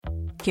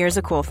Here's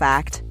a cool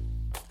fact.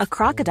 A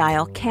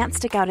crocodile can't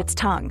stick out its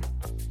tongue.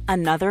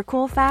 Another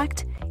cool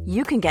fact,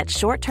 you can get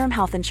short-term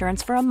health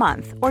insurance for a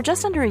month or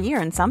just under a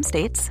year in some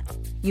states.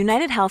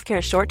 United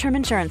Healthcare short-term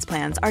insurance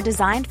plans are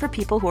designed for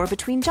people who are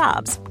between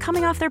jobs,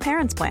 coming off their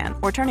parents' plan,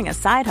 or turning a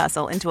side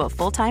hustle into a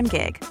full-time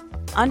gig.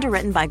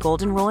 Underwritten by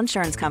Golden Rule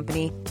Insurance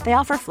Company, they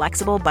offer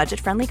flexible,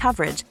 budget-friendly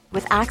coverage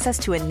with access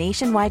to a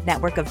nationwide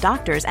network of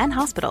doctors and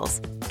hospitals.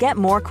 Get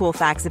more cool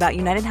facts about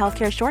United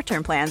Healthcare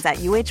short-term plans at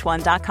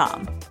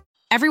uh1.com.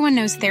 Everyone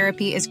knows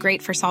therapy is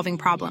great for solving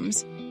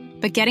problems,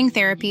 but getting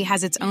therapy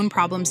has its own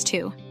problems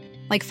too,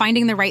 like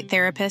finding the right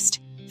therapist,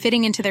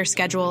 fitting into their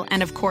schedule,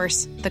 and of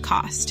course, the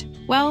cost.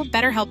 Well,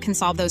 BetterHelp can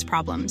solve those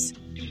problems.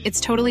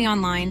 It's totally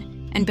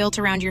online and built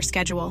around your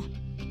schedule.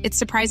 It's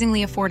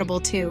surprisingly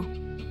affordable too.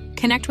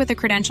 Connect with a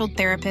credentialed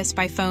therapist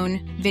by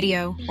phone,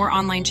 video, or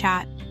online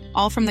chat,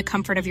 all from the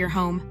comfort of your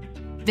home.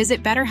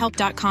 Visit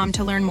BetterHelp.com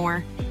to learn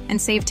more and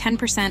save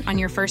 10% on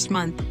your first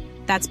month.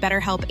 That's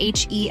BetterHelp,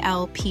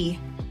 H-E-L-P.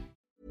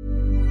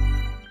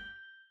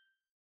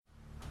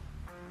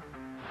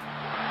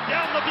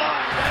 Down the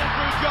blind,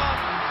 Andrew John.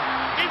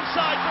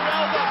 Inside for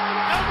Albert.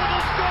 Albert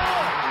will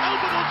score.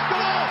 Albert will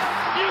score.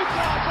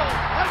 Newcastle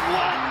have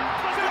won.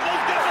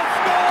 Fiddler's going to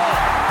score.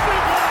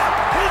 Fiddler,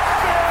 his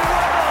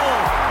farewell.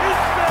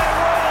 His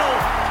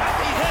farewell. And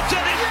he hits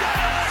it. He's got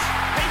it.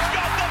 He's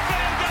got the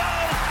field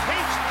goal.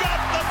 He's got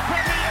the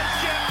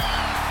premiership.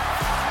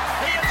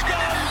 He has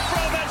gone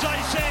from, as I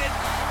said,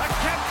 a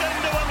captain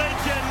to a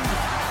legend.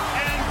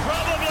 And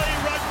probably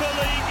rugby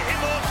league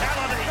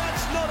immortality.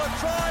 That's not a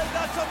try.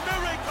 That's a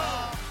miracle.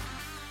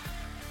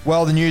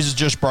 Well, the news is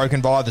just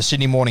broken via the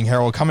Sydney Morning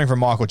Herald, coming from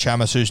Michael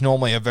Chammas, who's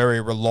normally a very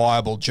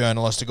reliable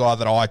journalist, a guy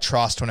that I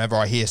trust whenever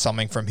I hear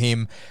something from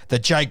him,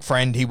 that Jake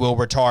Friend, he will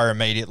retire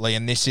immediately,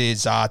 and this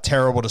is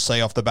terrible to see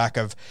off the back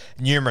of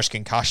numerous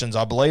concussions.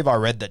 I believe I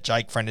read that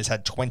Jake Friend has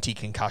had 20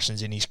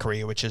 concussions in his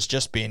career, which has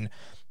just been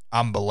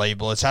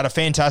unbelievable. It's had a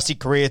fantastic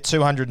career,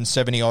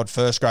 270-odd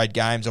first-grade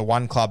games, a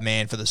one-club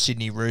man for the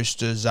Sydney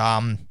Roosters,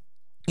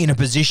 in a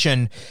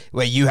position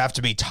where you have to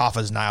be tough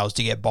as nails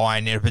to get by,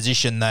 and in a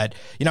position that,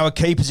 you know, a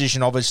key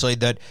position, obviously,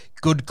 that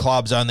good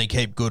clubs only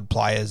keep good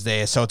players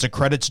there. So it's a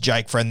credit to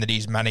Jake Friend that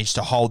he's managed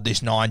to hold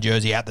this 9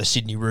 jersey at the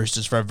Sydney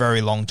Roosters for a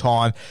very long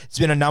time. It's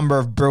been a number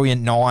of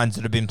brilliant 9s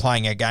that have been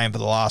playing a game for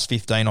the last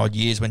 15-odd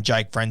years when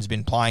Jake Friend's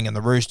been playing in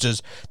the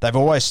Roosters. They've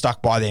always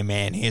stuck by their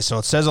man here. So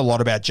it says a lot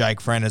about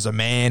Jake Friend as a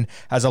man,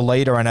 as a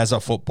leader, and as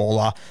a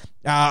footballer.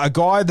 A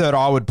guy that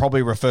I would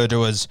probably refer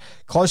to as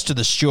close to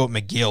the Stuart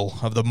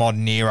McGill of the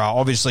modern era.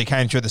 Obviously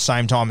came through the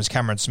same time as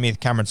Cameron Smith.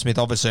 Cameron Smith,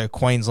 obviously a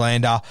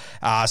Queenslander.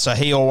 So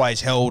he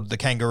always held the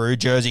Kangaroo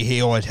jersey.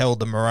 He always held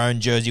the Maroon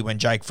jersey when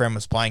Jake Friend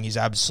was playing his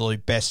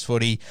absolute best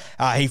footy.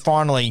 He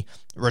finally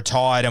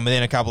retired, and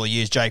within a couple of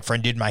years, Jake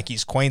Friend did make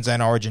his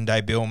Queensland Origin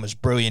debut and was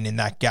brilliant in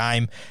that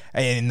game,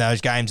 in those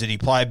games that he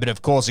played. But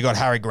of course, he got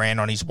Harry Grant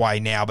on his way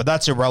now. But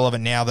that's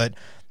irrelevant now that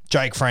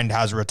Jake Friend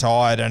has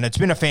retired, and it's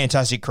been a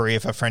fantastic career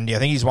for Friendy. I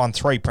think he's won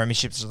 3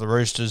 premierships with the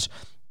Roosters,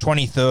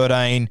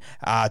 2013,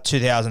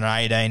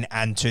 2018,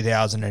 and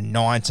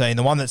 2019.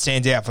 The one that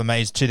stands out for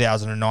me is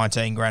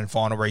 2019 grand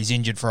final, where he's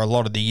injured for a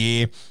lot of the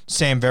year.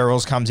 Sam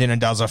Verrills comes in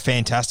and does a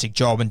fantastic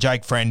job, and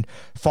Jake Friend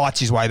fights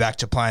his way back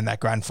to playing that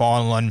grand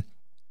final. And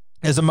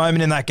there's a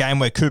moment in that game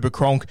where Cooper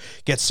Cronk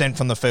gets sent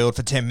from the field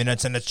for 10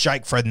 minutes, and it's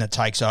Jake Friend that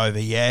takes over,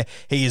 yeah.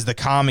 He is the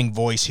calming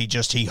voice.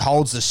 He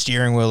holds the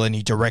steering wheel, and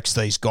he directs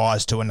these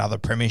guys to another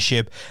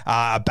premiership,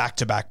 a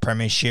back-to-back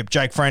premiership.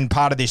 Jake Friend,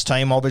 part of this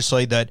team,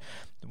 obviously, that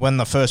won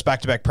the first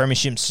back-to-back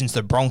premiership since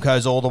the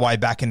Broncos all the way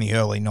back in the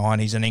early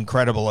 90s. An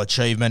incredible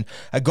achievement.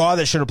 A guy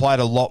that should have played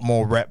a lot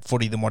more rep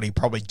footy than what he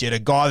probably did. A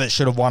guy that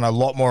should have won a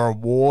lot more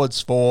awards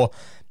for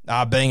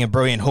being a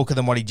brilliant hooker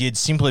than what he did,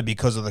 simply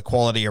because of the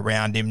quality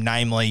around him,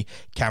 namely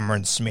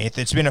Cameron Smith.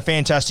 It's been a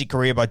fantastic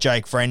career by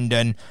Jake Friend,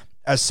 and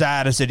as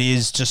sad as it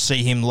is to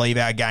see him leave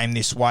our game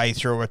this way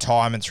through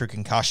retirement, through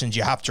concussions,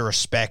 you have to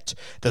respect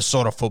the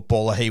sort of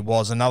footballer he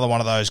was. Another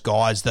one of those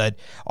guys that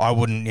I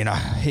wouldn't,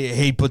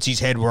 he puts his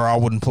head where I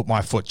wouldn't put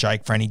my foot,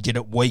 Jake Friend. He did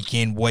it week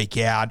in, week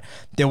out.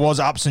 There was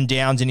ups and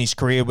downs in his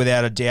career,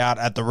 without a doubt.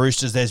 At the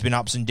Roosters, there's been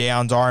ups and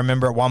downs. I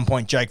remember at one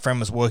point, Jake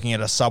Friend was working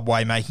at a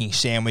Subway making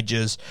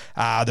sandwiches.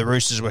 The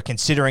Roosters were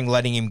considering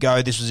letting him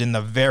go. This was in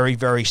the very,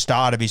 very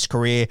start of his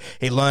career.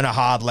 He learned a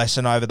hard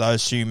lesson over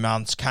those few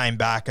months, came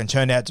back, and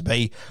turned out to be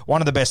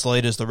one of the best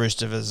leaders the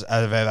Roosters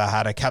have ever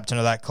had, a captain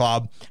of that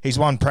club. He's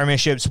won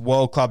premierships,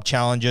 World Club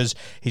challenges.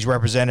 He's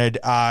represented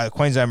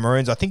Queensland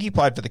Maroons. I think he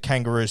played for the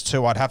Kangaroos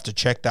too. I'd have to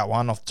check that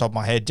one off the top of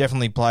my head.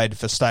 Definitely played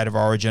for State of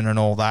Origin and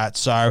all that.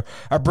 So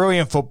a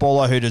brilliant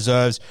footballer who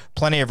deserves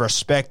plenty of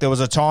respect. There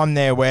was a time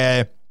there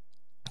where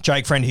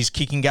Jake Friend, his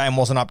kicking game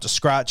wasn't up to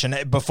scratch,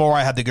 and before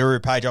I had the Guru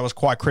page, I was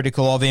quite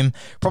critical of him.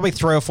 Probably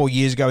 3 or 4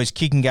 years ago, his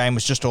kicking game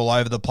was just all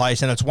over the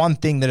place, and it's one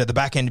thing that at the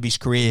back end of his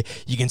career,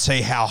 you can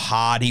see how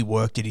hard he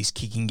worked at his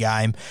kicking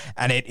game,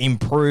 and it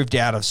improved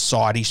out of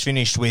sight. He's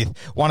finished with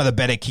one of the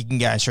better kicking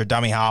games for a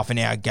dummy half in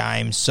our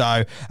game,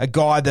 so a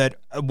guy that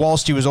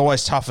whilst he was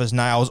always tough as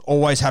nails,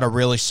 always had a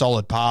really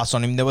solid pass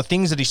on him. There were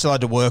things that he still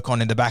had to work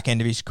on in the back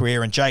end of his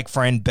career, and Jake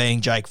Friend,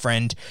 being Jake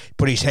Friend,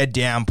 put his head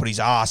down, put his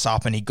ass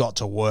up, and he got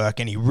to work,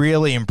 and he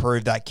really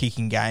improved that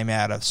kicking game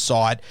out of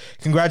sight.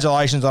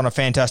 Congratulations on a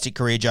fantastic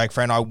career, Jake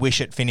Friend. I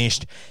wish it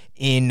finished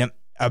in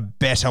a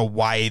better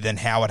way than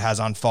how it has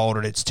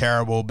unfolded. It's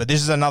terrible, but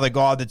this is another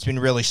guy that's been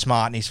really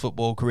smart in his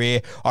football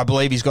career. I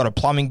believe he's got a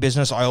plumbing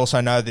business. I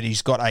also know that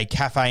he's got a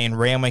cafe in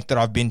Randwick that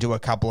I've been to a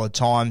couple of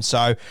times,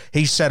 so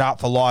he's set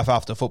up for life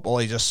after football.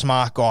 He's a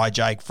smart guy,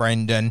 Jake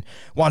Friend, and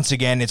once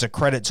again, it's a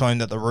credit to him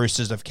that the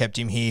Roosters have kept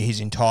him here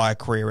his entire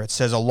career. It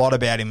says a lot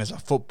about him as a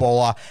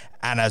footballer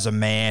and as a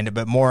man,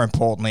 but more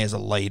importantly, as a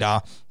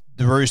leader.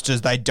 The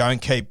Roosters, they don't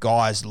keep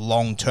guys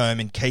long-term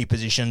in key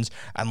positions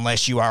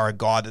unless you are a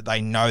guy that they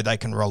know they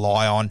can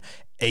rely on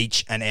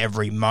each and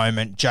every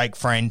moment. Jake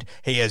Friend,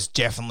 he has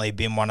definitely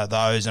been one of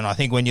those. And I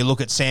think when you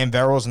look at Sam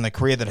Verrills and the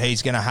career that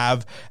he's going to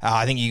have,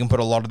 I think you can put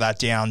a lot of that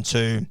down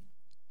to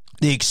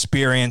the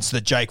experience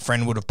that Jake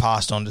Friend would have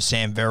passed on to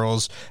Sam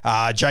Verrills.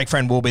 Jake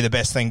Friend will be the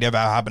best thing to ever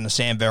happen to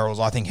Sam Verrills.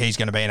 I think he's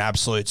going to be an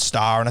absolute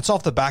star, and it's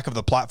off the back of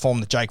the platform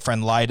that Jake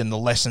Friend laid and the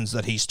lessons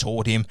that he's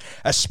taught him,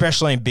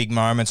 especially in big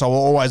moments. I will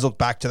always look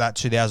back to that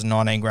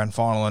 2019 grand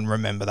final and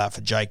remember that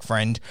for Jake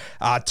Friend.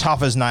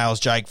 Tough as nails,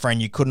 Jake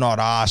Friend. You could not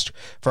ask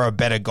for a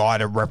better guy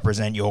to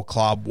represent your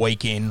club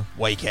week in,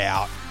 week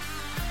out.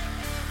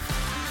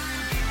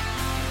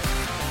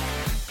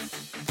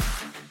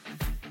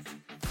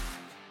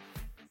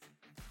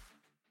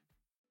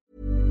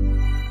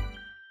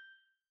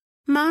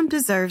 Mom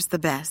deserves the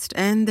best,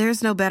 and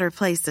there's no better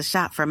place to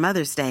shop for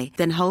Mother's Day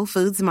than Whole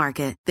Foods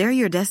Market. They're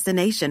your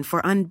destination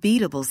for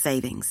unbeatable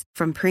savings,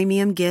 from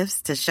premium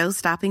gifts to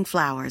show-stopping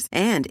flowers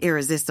and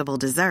irresistible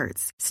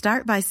desserts.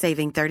 Start by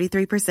saving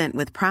 33%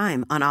 with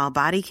Prime on all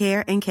body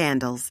care and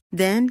candles.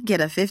 Then get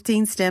a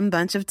 15-stem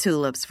bunch of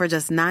tulips for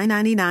just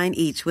 $9.99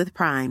 each with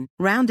Prime.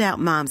 Round out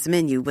Mom's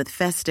menu with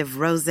festive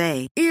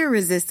rosé,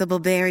 irresistible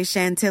berry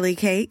chantilly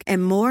cake,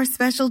 and more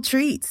special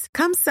treats.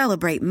 Come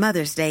celebrate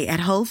Mother's Day at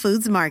Whole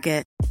Foods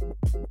Market.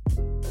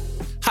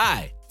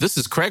 Hi, this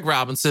is Craig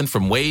Robinson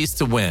from Ways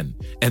to Win,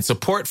 and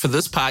support for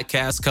this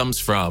podcast comes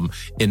from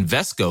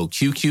Invesco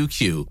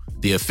QQQ,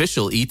 the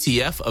official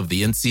ETF of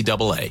the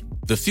NCAA.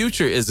 The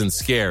future isn't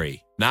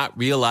scary. Not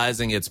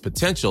realizing its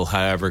potential,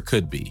 however,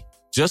 could be.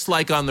 Just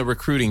like on the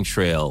recruiting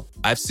trail,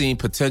 I've seen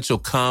potential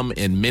come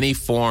in many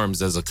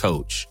forms as a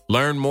coach.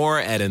 Learn more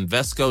at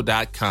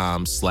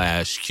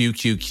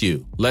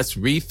Invesco.com/QQQ. Let's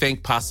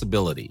rethink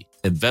possibility.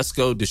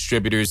 Invesco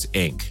Distributors,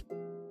 Inc.